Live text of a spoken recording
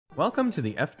Welcome to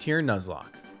the F-Tier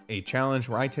Nuzlocke, a challenge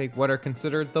where I take what are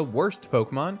considered the worst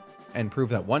Pokemon and prove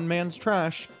that one man's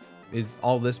trash is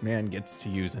all this man gets to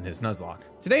use in his Nuzlocke.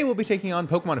 Today we'll be taking on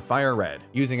Pokemon FireRed,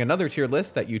 using another tier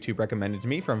list that YouTube recommended to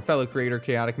me from fellow creator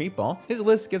Chaotic Meatball. His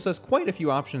list gives us quite a few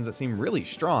options that seem really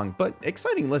strong, but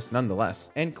exciting lists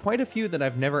nonetheless, and quite a few that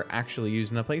I've never actually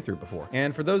used in a playthrough before.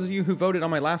 And for those of you who voted on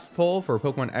my last poll for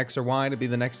Pokemon X or Y to be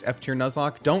the next F-Tier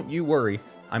Nuzlocke, don't you worry.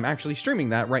 I'm actually streaming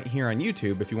that right here on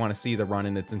YouTube if you want to see the run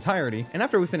in its entirety, and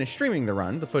after we finish streaming the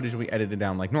run, the footage will be edited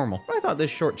down like normal. But I thought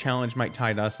this short challenge might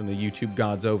tide us and the YouTube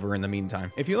gods over in the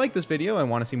meantime. If you like this video and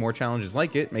want to see more challenges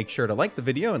like it, make sure to like the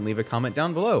video and leave a comment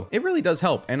down below. It really does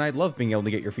help, and I love being able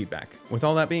to get your feedback. With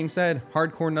all that being said,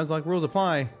 Hardcore Nuzlocke rules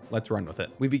apply. Let's run with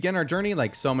it. We begin our journey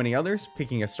like so many others,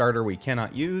 picking a starter we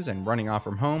cannot use and running off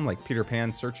from home like Peter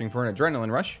Pan searching for an adrenaline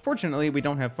rush. Fortunately, we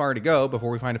don't have far to go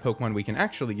before we find a Pokemon we can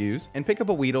actually use and pick up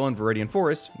a Weedle in Viridian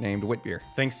Forest named Whitbeer.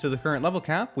 Thanks to the current level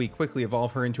cap, we quickly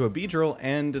evolve her into a Beedrill,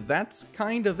 and that's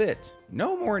kind of it.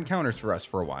 No more encounters for us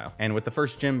for a while. And with the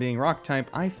first gym being rock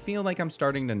type, I feel like I'm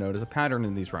starting to notice a pattern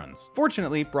in these runs.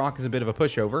 Fortunately, Brock is a bit of a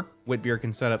pushover. Whitbeer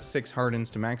can set up 6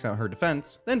 Hardens to max out her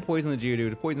defense, then poison the Geodude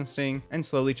to Poison Sting, and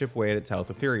slowly chip away at its health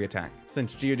with Fury Attack.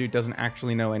 Since Geodude doesn't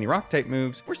actually know any rock type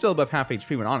moves, we're still above half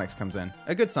HP when Onix comes in.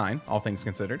 A good sign, all things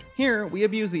considered. Here, we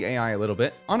abuse the AI a little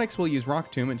bit. Onix will use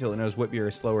Rock Tomb until it knows Whitbeer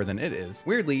is slower than it is.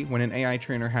 Weirdly, when an AI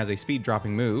trainer has a speed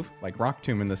dropping move, like Rock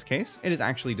Tomb in this case, it is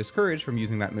actually discouraged from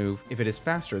using that move if it is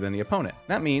faster than the opponent.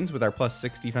 That means with our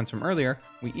 +6 defense from earlier,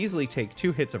 we easily take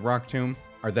 2 hits of Rock Tomb,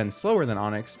 are then slower than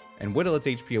Onix, and whittle its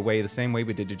HP away the same way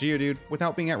we did to Geodude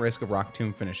without being at risk of Rock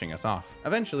Tomb finishing us off.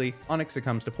 Eventually, Onix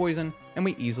succumbs to poison, and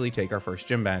we easily take our first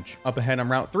gym badge. Up ahead on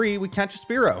Route 3, we catch a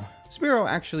Spearow. Spearow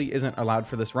actually isn't allowed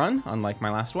for this run, unlike my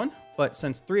last one, but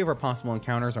since 3 of our possible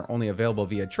encounters are only available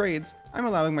via trades, I'm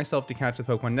allowing myself to catch the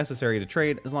Pokemon necessary to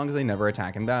trade as long as they never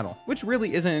attack in battle. Which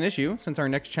really isn't an issue, since our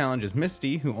next challenge is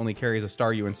Misty, who only carries a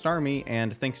Staryu and Starmie,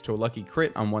 and thanks to a lucky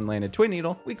crit on one landed Twin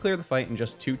Needle, we clear the fight in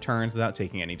just 2 turns without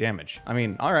taking any damage. I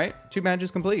mean, alright, 2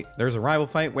 badges complete. There's a rival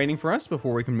fight waiting for us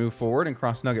before we can move forward and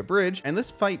cross Nugget Bridge, and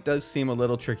this fight does seem a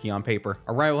little tricky on paper.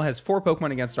 Our rival has 4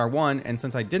 Pokemon against our 1, and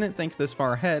since I didn't think this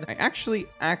far ahead, I actually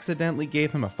accidentally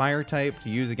gave him a fire type to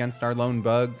use against our lone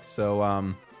bug,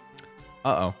 so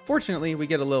Fortunately, we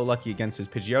get a little lucky against his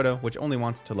Pidgeotto, which only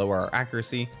wants to lower our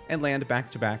accuracy, and land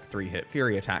back-to-back 3-hit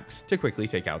Fury attacks to quickly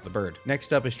take out the bird.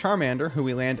 Next up is Charmander, who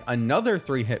we land another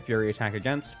 3-hit Fury attack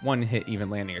against, 1 hit even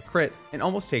landing a crit, and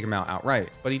almost take him out outright.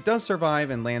 But he does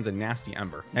survive and lands a nasty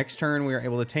Ember. Next turn, we are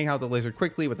able to take out the lizard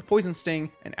quickly with a Poison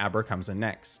Sting, and Abra comes in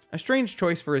next. A strange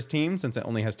choice for his team since it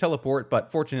only has Teleport,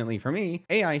 but fortunately for me,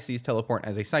 AI sees Teleport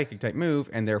as a Psychic-type move,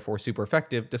 and therefore super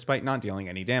effective despite not dealing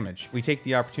any damage. We take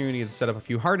the opportunity to set up a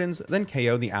few Hardens, then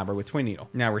KO the Abra with Twin Needle.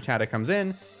 Now Rattata comes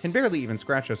in, can barely even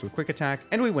scratch us with Quick Attack,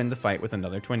 and we win the fight with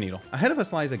another Twin Needle. Ahead of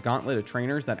us lies a gauntlet of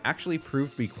trainers that actually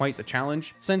proved to be quite the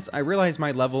challenge, since I realized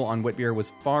my level on Whitbeer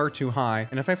was far too high,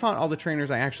 and if I fought all the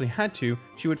trainers I actually had to,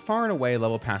 she would far and away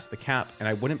level past the cap, and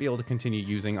I wouldn't be able to continue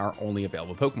using our only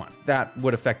available Pokemon. That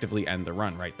would effectively end the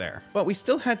run right there. But we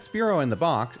still had Spearow in the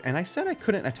box, and I said I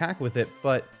couldn't attack with it,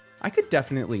 but I could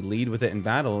definitely lead with it in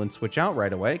battle and switch out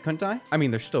right away, couldn't I? I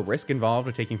mean, there's still risk involved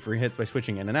with taking free hits by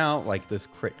switching in and out, like this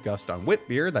crit gust on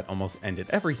Whitbeer that almost ended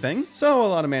everything. So a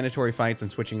lot of mandatory fights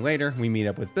and switching later, we meet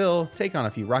up with Bill, take on a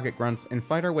few rocket grunts, and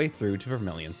fight our way through to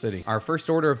Vermilion City. Our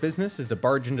first order of business is to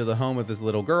barge into the home of this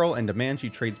little girl and demand she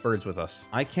trades birds with us.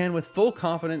 I can with full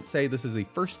confidence say this is the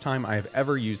first time I have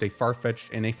ever used a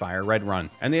Farfetch'd in a FireRed run.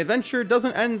 And the adventure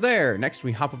doesn't end there. Next,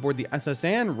 we hop aboard the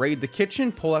SSN, raid the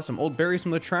kitchen, pull out some old berries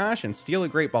from the trash, and steal a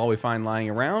Great Ball we find lying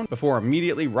around before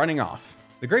immediately running off.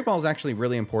 The Great Ball is actually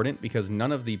really important because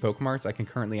none of the Pokemarts I can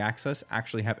currently access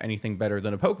actually have anything better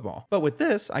than a Pokeball. But with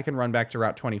this, I can run back to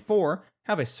Route 24,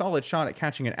 have a solid shot at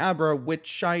catching an Abra,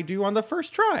 which I do on the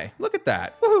first try. Look at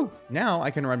that, woohoo! Now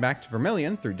I can run back to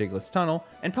Vermilion through Diglett's tunnel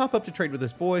and pop up to trade with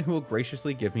this boy who will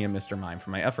graciously give me a Mr. Mime for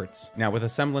my efforts. Now with a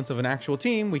semblance of an actual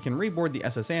team, we can reboard the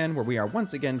SSN where we are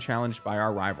once again challenged by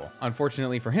our rival.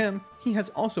 Unfortunately for him, he has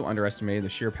also underestimated the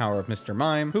sheer power of Mr.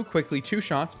 Mime, who quickly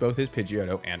 2-shots both his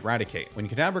Pidgeotto and Raticate. When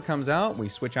Kadabra comes out, we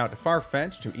switch out to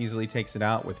Farfetch'd, who easily takes it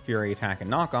out with Fury Attack and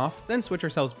Knockoff, then switch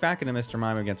ourselves back into Mr.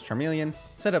 Mime against Charmeleon,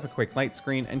 set up a quick Light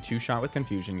screen and two-shot with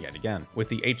confusion yet again. With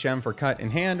the HM for cut in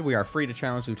hand, we are free to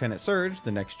challenge Lieutenant Surge,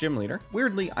 the next gym leader.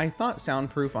 Weirdly, I thought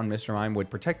soundproof on Mr. Mime would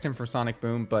protect him from Sonic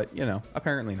Boom, but you know,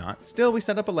 apparently not. Still, we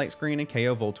set up a light screen and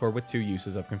KO Voltorb with 2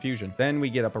 uses of confusion. Then we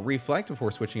get up a Reflect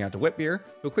before switching out to Whitbeer,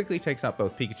 who quickly takes out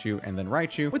both Pikachu and then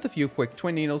Raichu with a few quick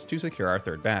Twin Needles to secure our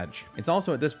 3rd badge. It's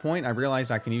also at this point I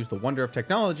realized I can use the wonder of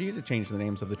technology to change the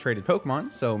names of the traded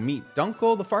Pokemon, so meet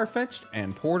Dunkel the Farfetch'd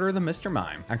and Porter the Mr.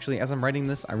 Mime. Actually, as I'm writing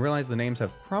this, I realize the names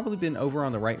have probably been over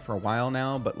on the right for a while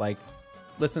now, but like,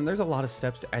 listen, there's a lot of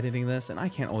steps to editing this, and I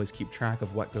can't always keep track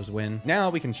of what goes when.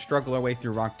 Now we can struggle our way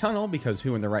through Rock Tunnel, because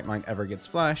who in their right mind ever gets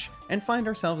Flash, and find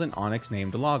ourselves an Onyx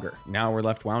named Logger. Now we're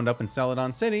left wound up in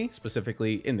Celadon City,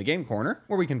 specifically in the game corner,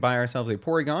 where we can buy ourselves a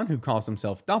Porygon who calls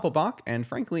himself Doppelbach, and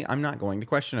frankly, I'm not going to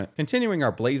question it. Continuing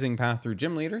our blazing path through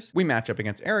gym leaders, we match up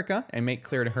against Erica, and make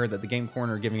clear to her that the game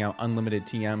corner giving out unlimited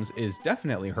TMs is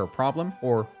definitely her problem,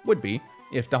 or would be,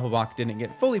 if Doppelbach didn't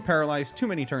get fully paralyzed too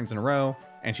many turns in a row,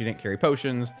 and she didn't carry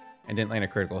potions, and didn't land a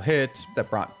critical hit that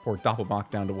brought poor Doppelbach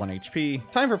down to 1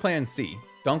 HP. Time for plan C.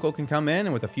 Dunkel can come in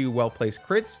and with a few well-placed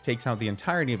crits, takes out the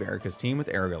entirety of Erica's team with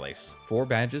Aerial Ace. 4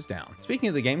 badges down. Speaking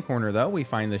of the game corner though, we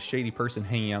find this shady person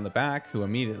hanging on the back who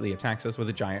immediately attacks us with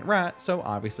a giant rat, so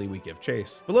obviously we give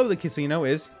chase. Below the casino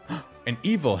is an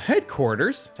evil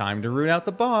headquarters. Time to root out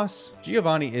the boss.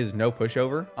 Giovanni is no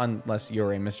pushover, unless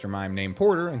you're a Mr. Mime named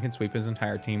Porter and can sweep his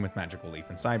entire team with Magical Leaf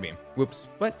and Psybeam. Whoops.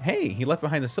 But hey, he left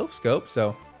behind the Silph Scope,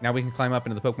 so now we can climb up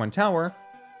into the Pokemon Tower,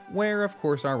 where of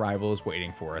course our rival is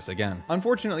waiting for us again.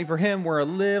 Unfortunately for him, we're a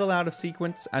little out of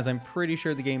sequence, as I'm pretty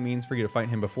sure the game means for you to fight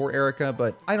him before Erica,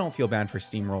 but I don't feel bad for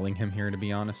steamrolling him here, to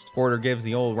be honest. Porter gives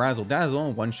the old Razzle Dazzle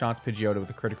and one-shots Pidgeotto with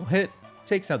a critical hit,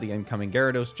 takes out the incoming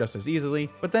Gyarados just as easily,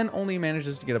 but then only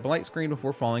manages to get up a light screen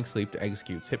before falling asleep to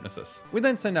execute Hypnosis. We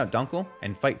then send out Dunkel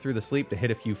and fight through the sleep to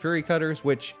hit a few Fury Cutters,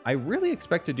 which I really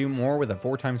expect to do more with a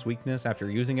 4x weakness after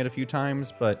using it a few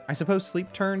times, but I suppose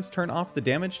sleep turns turn off the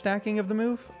damage stacking of the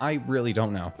move? I really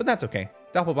don't know, but that's okay.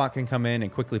 Doppelbach can come in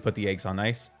and quickly put the eggs on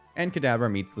ice, and Kadabra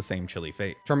meets the same chilly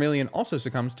fate. Charmeleon also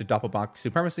succumbs to Doppelbach's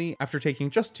supremacy after taking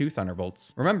just 2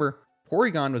 Thunderbolts. Remember,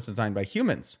 Porygon was designed by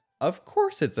humans. Of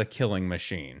course it's a killing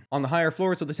machine. On the higher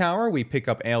floors of the tower, we pick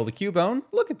up Ale the Cubone.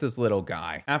 Look at this little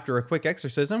guy. After a quick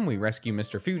exorcism, we rescue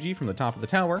Mr. Fuji from the top of the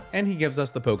tower, and he gives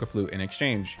us the Poke-Flute in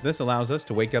exchange. This allows us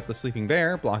to wake up the sleeping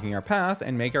bear, blocking our path,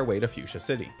 and make our way to Fuchsia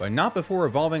City. But not before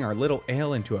evolving our little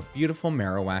Ale into a beautiful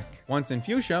Marowak. Once in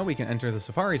Fuchsia, we can enter the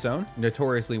Safari Zone,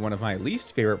 notoriously one of my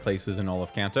least favorite places in all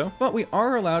of Kanto, but we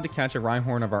are allowed to catch a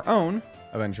Rhyhorn of our own,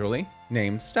 eventually,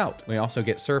 named Stout. We also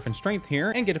get Surf and Strength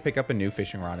here and get to pick up a new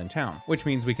fishing rod in town, which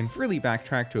means we can freely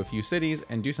backtrack to a few cities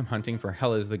and do some hunting for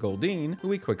Hellas the Goldeen, who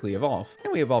we quickly evolve.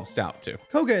 And we evolve Stout too.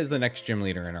 Koga is the next gym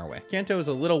leader in our way. Kanto is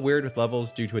a little weird with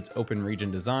levels due to its open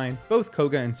region design. Both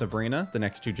Koga and Sabrina, the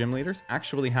next 2 gym leaders,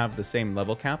 actually have the same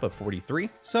level cap of 43.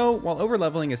 So while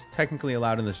overleveling is technically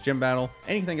allowed in this gym battle,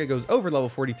 anything that goes over level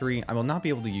 43, I will not be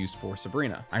able to use for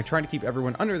Sabrina. I try to keep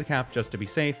everyone under the cap just to be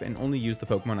safe and only use the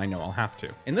Pokemon I know I'll have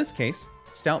to. In this case,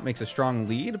 Stout makes a strong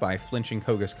lead by flinching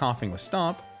Koga's coughing with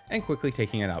Stomp, and quickly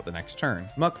taking it out the next turn.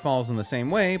 Muck falls in the same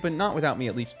way, but not without me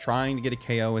at least trying to get a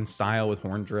KO in style with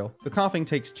Horn Drill. The coughing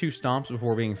takes 2 stomps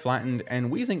before being flattened, and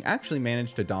Weezing actually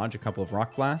managed to dodge a couple of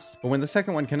Rock Blasts, but when the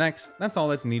second one connects, that's all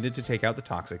that's needed to take out the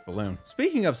Toxic Balloon.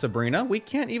 Speaking of Sabrina, we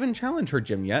can't even challenge her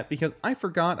gym yet because I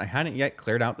forgot I hadn't yet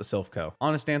cleared out the Silphco.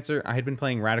 Honest answer, I had been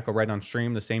playing Radical Red on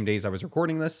stream the same days I was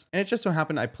recording this, and it just so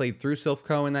happened I played through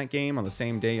Silphco in that game on the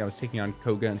same day I was taking on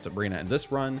Koga and Sabrina in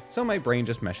this run, so my brain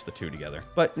just meshed the 2 together.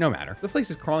 But no matter. The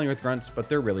place is crawling with grunts, but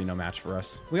they're really no match for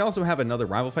us. We also have another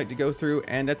rival fight to go through,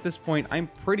 and at this point, I'm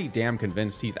pretty damn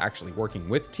convinced he's actually working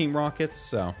with Team Rocket,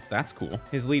 so that's cool.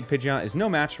 His lead Pidgeot is no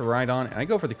match for Rhydon, and I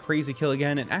go for the crazy kill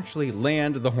again and actually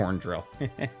land the Horn Drill.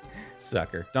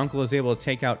 Sucker. Dunkel is able to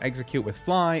take out Execute with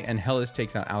Fly, and Hellas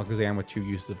takes out Alakazam with 2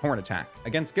 uses of Horn Attack.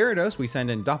 Against Gyarados, we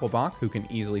send in Doppelbach, who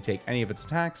can easily take any of its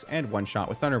attacks, and one-shot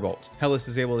with Thunderbolt. Hellas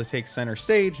is able to take center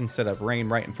stage and set up Rain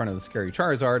right in front of the scary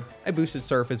Charizard. A boosted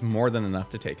Surf is more than enough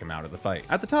to take him out of the fight.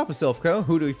 At the top of Silphco,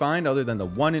 who do we find other than the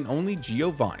one and only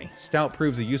Giovanni? Stout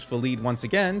proves a useful lead once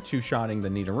again, 2-shotting the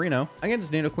Nidorino.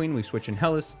 Against Nidoqueen, we switch in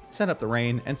Hellas, set up the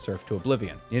Rain, and Surf to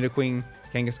Oblivion. Nidoqueen,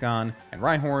 Kangaskhan, and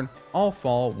Rhyhorn all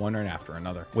fall one right after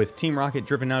another. With Team Rocket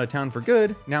driven out of town for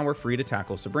good, now we're free to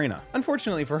tackle Sabrina.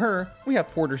 Unfortunately for her, we have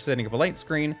Porter setting up a light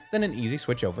screen, then an easy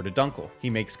switch over to Dunkel. He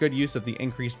makes good use of the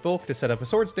increased bulk to set up a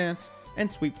Swords Dance,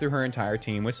 and sweep through her entire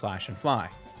team with Slash and Fly.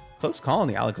 Close call on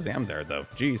the Alakazam there, though.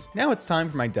 Jeez. Now it's time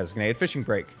for my designated fishing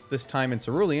break. This time in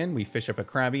Cerulean, we fish up a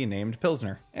Krabby named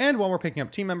Pilsner. And while we're picking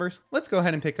up team members, let's go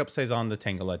ahead and pick up Saison the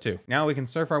Tangela too. Now we can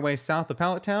surf our way south of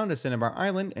Pallet Town to Cinnabar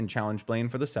Island and challenge Blaine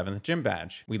for the 7th gym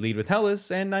badge. We lead with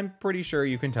Hellas, and I'm pretty sure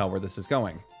you can tell where this is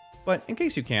going. But in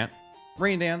case you can't,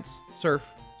 Rain Dance,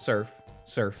 Surf, Surf,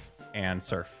 Surf, and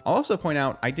Surf. I'll also point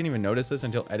out, I didn't even notice this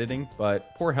until editing,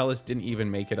 but poor Hellas didn't even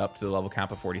make it up to the level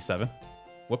cap of 47.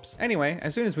 Whoops. Anyway,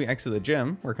 as soon as we exit the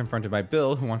gym, we're confronted by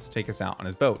Bill, who wants to take us out on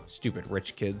his boat. Stupid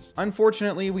rich kids.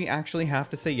 Unfortunately, we actually have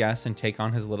to say yes and take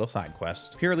on his little side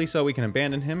quest, purely so we can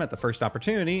abandon him at the first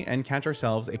opportunity and catch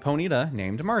ourselves a Ponyta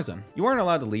named Marzin. You aren't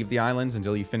allowed to leave the islands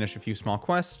until you finish a few small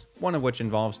quests, one of which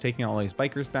involves taking all these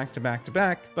bikers back to back to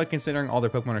back, but considering all their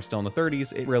Pokemon are still in the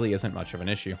 30s, it really isn't much of an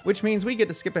issue. Which means we get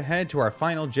to skip ahead to our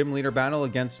final gym leader battle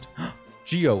against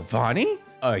Giovanni?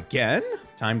 Again?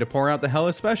 Time to pour out the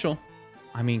Hellas special.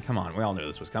 I mean, come on, we all knew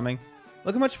this was coming.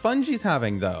 Look how much fun she's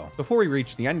having, though. Before we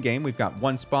reach the end game, we've got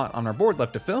one spot on our board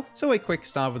left to fill, so a quick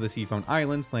stop with the Seafoam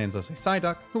Islands lands us a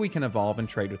Psyduck, who we can evolve and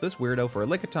trade with this weirdo for a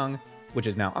Lickitung, which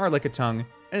is now our Lickitung,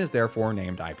 and is therefore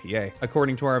named IPA.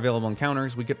 According to our available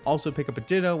encounters, we could also pick up a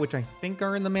Ditto, which I think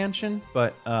are in the mansion,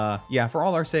 but yeah, for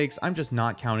all our sakes, I'm just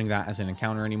not counting that as an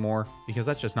encounter anymore, because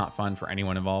that's just not fun for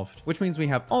anyone involved. Which means we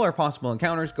have all our possible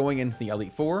encounters going into the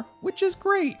Elite Four, which is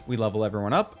great. We level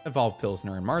everyone up, evolve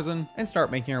Pilsner and Marzin, and start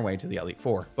making our way to the Elite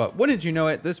Four. But wouldn't you know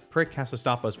it, this prick has to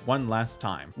stop us one last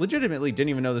time. Legitimately didn't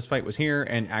even know this fight was here,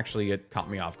 and actually it caught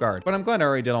me off guard. But I'm glad I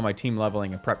already did all my team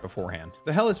leveling and prep beforehand.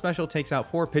 The Hellas special takes out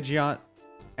poor Pidgeot,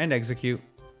 and Execute,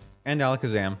 and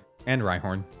Alakazam, and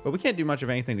Rhyhorn. But we can't do much of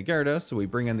anything to Gyarados, so we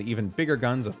bring in the even bigger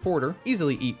guns of Porter,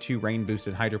 easily eat 2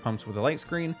 rain-boosted Hydro Pumps with a Light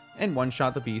Screen, and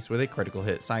one-shot the beast with a critical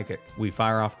hit Psychic. We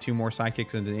fire off 2 more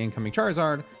Psychics into the incoming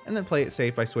Charizard, and then play it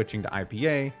safe by switching to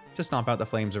IPA to stomp out the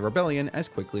flames of Rebellion as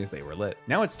quickly as they were lit.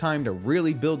 Now it's time to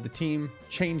really build the team,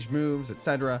 change moves,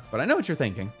 etc. But I know what you're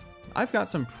thinking. I've got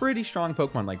some pretty strong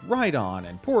Pokemon like Rhydon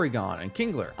and Porygon and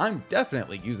Kingler. I'm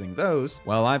definitely using those.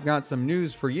 Well, I've got some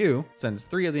news for you. Since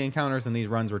 3 of the encounters in these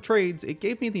runs were trades, it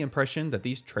gave me the impression that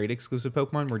these trade exclusive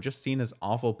Pokemon were just seen as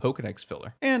awful Pokedex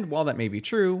filler. And while that may be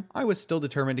true, I was still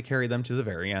determined to carry them to the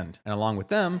very end. And along with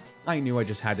them, I knew I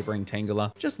just had to bring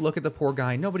Tangela. Just look at the poor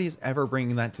guy, nobody's ever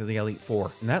bringing that to the Elite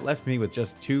Four. And that left me with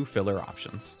just 2 filler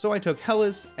options. So I took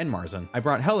Hellas and Marzin. I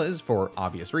brought Hellas for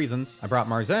obvious reasons. I brought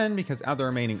Marzin because out of the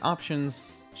remaining options,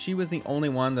 she was the only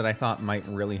one that I thought might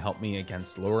really help me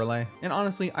against Lorelei. And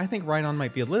honestly, I think Rhydon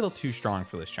might be a little too strong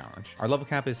for this challenge. Our level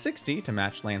cap is 60 to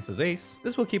match Lance's ace.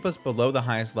 This will keep us below the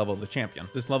highest level of the champion.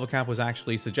 This level cap was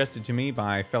actually suggested to me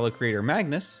by fellow creator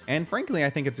Magnus, and frankly,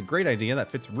 I think it's a great idea that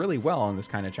fits really well on this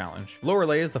kind of challenge.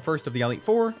 Lorelei is the first of the Elite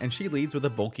Four, and she leads with a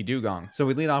bulky Dugong. So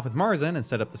we lead off with Marzin and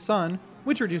set up the Sun,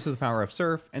 which reduces the power of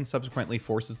Surf and subsequently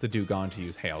forces the Dugong to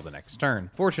use Hail the next turn.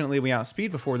 Fortunately, we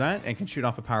outspeed before that and can shoot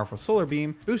off a powerful Solar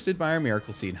Beam, boosted by our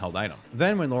Miracle Seed held item.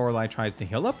 Then when Lorelei tries to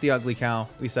heal up the Ugly Cow,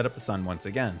 we set up the Sun once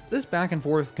again. This back and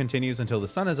forth continues until the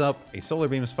Sun is up, a Solar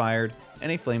Beam is fired,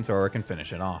 and a Flamethrower can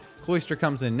finish it off. Cloyster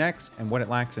comes in next, and what it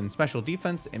lacks in special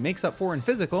defense, it makes up for in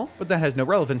physical, but that has no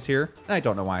relevance here, and I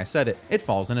don't know why I said it. It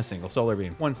falls in a single Solar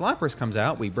Beam. Once Lapras comes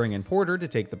out, we bring in Porter to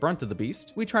take the brunt of the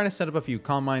beast. We try to set up a few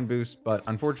Calm Mind boosts, but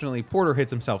unfortunately Porter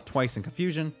hits himself twice in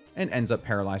confusion, and ends up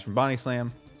paralyzed from Body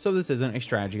Slam, so this isn't a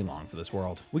strategy long for this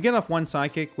world. We get off one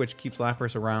Psychic, which keeps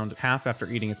Lapras around half after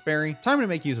eating its berry. Time to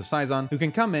make use of Saison, who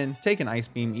can come in, take an Ice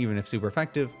Beam even if super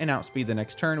effective, and outspeed the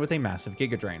next turn with a massive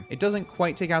Giga Drain. It doesn't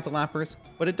quite take out the Lapras,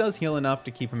 but it does heal enough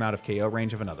to keep him out of KO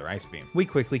range of another Ice Beam. We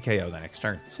quickly KO the next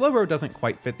turn. Slowbro doesn't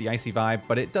quite fit the Icy vibe,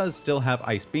 but it does still have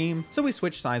Ice Beam, so we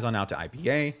switch Saison out to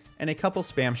IPA, and a couple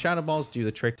spam Shadow Balls do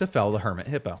the trick to fell the Hermit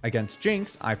Hippo. Against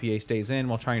Jinx, IPA stays in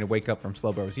while trying to wake up from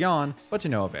Slowbro's yawn, but to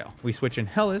no avail. We switch in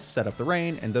Hellas, set up the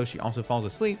Rain, and though she also falls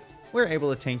asleep, we're able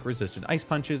to tank resisted Ice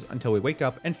Punches until we wake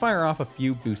up and fire off a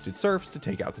few boosted Surfs to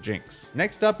take out the Jinx.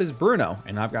 Next up is Bruno,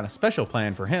 and I've got a special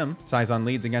plan for him. Saison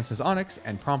leads against his Onix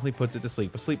and promptly puts it to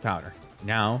sleep with Sleep Powder.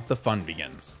 Now the fun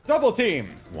begins. Double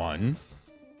team! 1,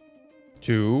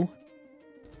 2,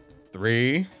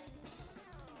 3,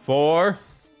 4,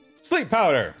 Sleep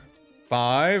Powder!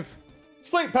 5,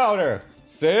 Sleep Powder!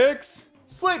 6,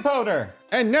 Sleep Powder!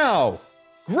 And now,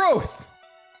 Growth!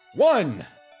 1,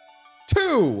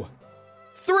 2,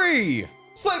 3,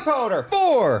 Sleep Powder!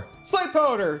 4, Sleep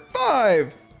Powder!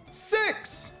 5,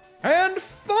 6, and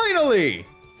finally,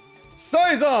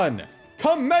 Saison,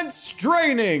 commence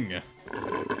draining!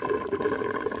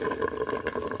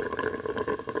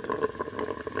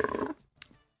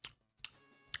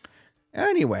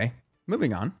 Anyway,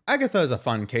 Moving on, Agatha is a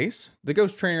fun case. The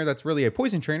ghost trainer that's really a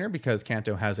poison trainer because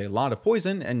Kanto has a lot of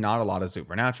poison and not a lot of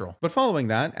supernatural. But following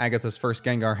that, Agatha's first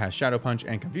Gengar has Shadow Punch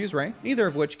and Confuse Ray, neither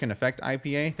of which can affect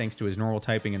IPA thanks to his normal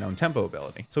typing and own tempo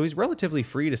ability. So he's relatively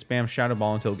free to spam Shadow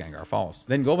Ball until Gengar falls.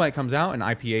 Then Golbat comes out and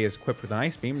IPA is equipped with an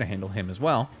Ice Beam to handle him as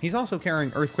well. He's also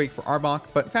carrying Earthquake for Arbok,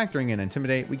 but factoring in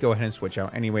Intimidate, we go ahead and switch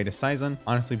out anyway to Saizen,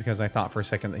 honestly because I thought for a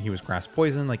second that he was Grass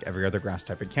Poison like every other grass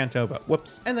type in Kanto, but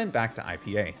whoops. And then back to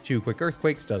IPA. 2 quick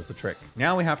Earthquakes does the trick.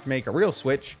 Now we have to make a real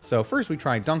switch, so first we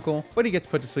try Dunkel, but he gets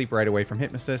put to sleep right away from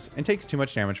Hypnosis and takes too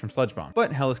much damage from Sludge Bomb.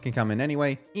 But Hellas can come in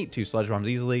anyway, eat 2 Sludge Bombs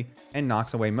easily, and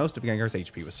knocks away most of Gengar's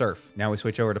HP with Surf. Now we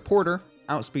switch over to Porter,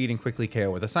 outspeed and quickly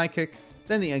KO with a Psychic.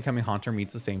 Then the incoming Haunter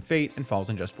meets the same fate and falls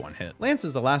in just 1 hit. Lance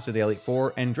is the last of the Elite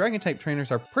Four, and Dragon-type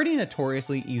trainers are pretty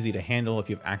notoriously easy to handle if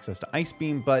you have access to Ice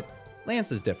Beam, but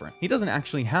Lance is different. He doesn't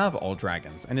actually have all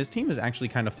dragons, and his team is actually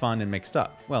kind of fun and mixed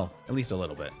up. Well, at least a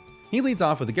little bit. He leads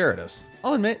off with the Gyarados.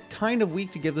 I'll admit, kind of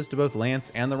weak to give this to both Lance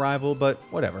and the rival, but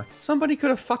whatever. Somebody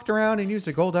could have fucked around and used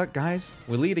a Golduck, guys.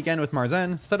 We lead again with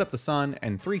Marzen, set up the Sun,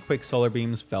 and 3 quick Solar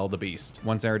Beams fell the beast.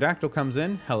 Once Aerodactyl comes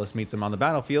in, Hellas meets him on the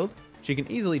battlefield. She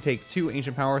can easily take 2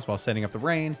 Ancient Powers while setting up the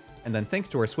Rain, and then thanks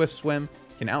to her Swift Swim,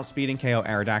 can outspeed and KO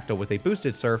Aerodactyl with a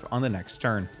boosted Surf on the next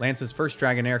turn. Lance's first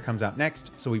Dragonair comes out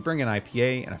next, so we bring in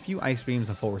IPA, and a few Ice Beams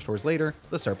and full restores later,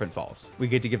 the Serpent falls. We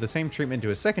get to give the same treatment to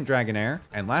his second Dragonair,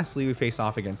 and lastly we face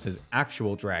off against his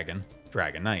actual dragon,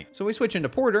 Dragonite. So we switch into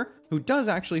Porter, who does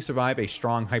actually survive a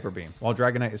strong Hyper Beam. While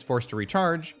Dragonite is forced to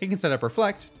recharge, he can set up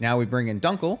Reflect. Now we bring in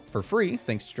Dunkel for free,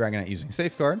 thanks to Dragonite using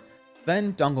Safeguard.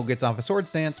 Then Dunkel gets off a Swords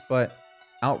Dance, but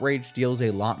Outrage deals a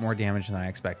lot more damage than I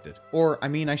expected. Or, I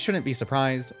mean, I shouldn't be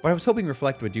surprised, but I was hoping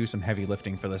Reflect would do some heavy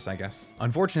lifting for this, I guess.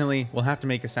 Unfortunately, we'll have to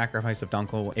make a sacrifice of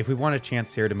Dunkel if we want a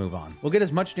chance here to move on. We'll get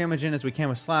as much damage in as we can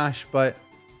with Slash, but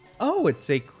oh,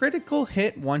 it's a critical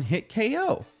hit, 1-hit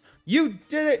KO. You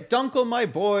did it, Dunkel, my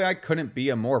boy. I couldn't be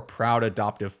a more proud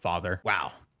adoptive father.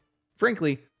 Wow.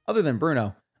 Frankly, other than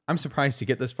Bruno, I'm surprised to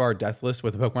get this far deathless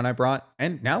with the Pokemon I brought,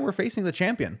 and now we're facing the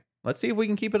champion. Let's see if we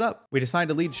can keep it up. We decide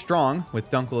to lead strong with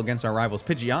Dunkel against our rival's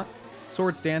Pidgeot.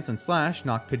 Swords Dance and Slash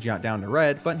knock Pidgeot down to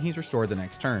red, but he's restored the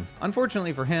next turn.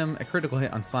 Unfortunately for him, a critical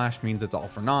hit on Slash means it's all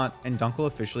for naught, and Dunkel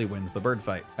officially wins the bird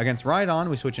fight. Against Rhydon,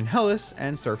 we switch in Hellas,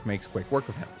 and Surf makes quick work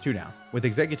of him. 2 down. With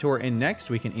Exeggutor in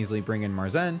next, we can easily bring in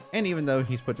Marzen, and even though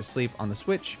he's put to sleep on the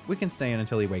switch, we can stay in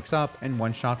until he wakes up and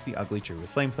one-shots the Ugly Tree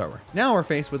with Flamethrower. Now we're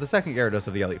faced with the second Gyarados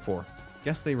of the Elite Four.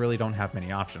 Guess they really don't have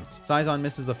many options. Saizen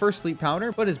misses the first Sleep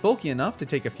Powder, but is bulky enough to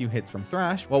take a few hits from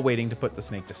Thrash while waiting to put the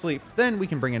snake to sleep. Then we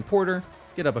can bring in Porter,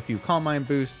 get up a few Calm Mind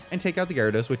boosts, and take out the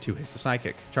Gyarados with 2 hits of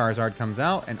Psychic. Charizard comes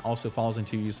out and also falls in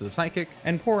 2 uses of Psychic,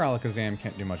 and poor Alakazam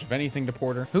can't do much of anything to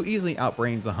Porter, who easily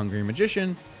outbrains the Hungry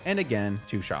Magician, and again,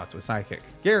 2 shots with Psychic.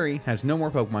 Gary has no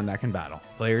more Pokemon that can battle.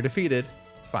 Player defeated,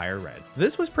 FireRed.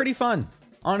 This was pretty fun.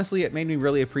 Honestly, it made me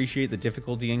really appreciate the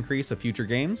difficulty increase of future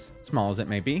games, small as it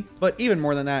may be. But even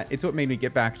more than that, it's what made me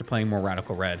get back to playing more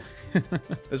Radical Red.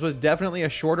 This was definitely a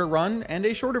shorter run and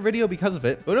a shorter video because of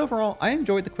it, but overall, I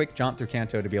enjoyed the quick jaunt through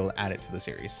Kanto to be able to add it to the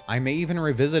series. I may even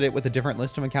revisit it with a different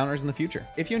list of encounters in the future.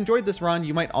 If you enjoyed this run,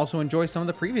 you might also enjoy some of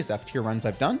the previous F-tier runs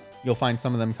I've done. You'll find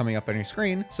some of them coming up on your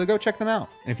screen, so go check them out.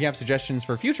 And if you have suggestions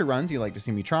for future runs you'd like to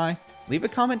see me try, leave a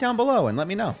comment down below and let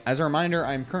me know. As a reminder,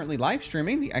 I'm currently live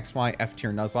streaming the XY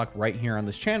F-tier Nuzlocke right here on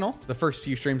this channel, the first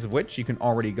few streams of which you can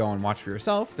already go and watch for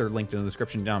yourself. They're linked in the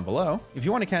description down below. If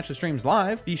you want to catch the streams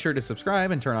live, be sure to subscribe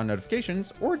and turn on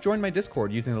notifications, or join my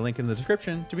Discord using the link in the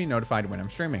description to be notified when I'm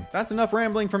streaming. That's enough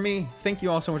rambling from me. Thank you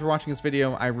all so much for watching this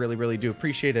video. I really do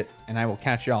appreciate it, and I will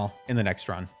catch y'all in the next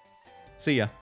run. See ya.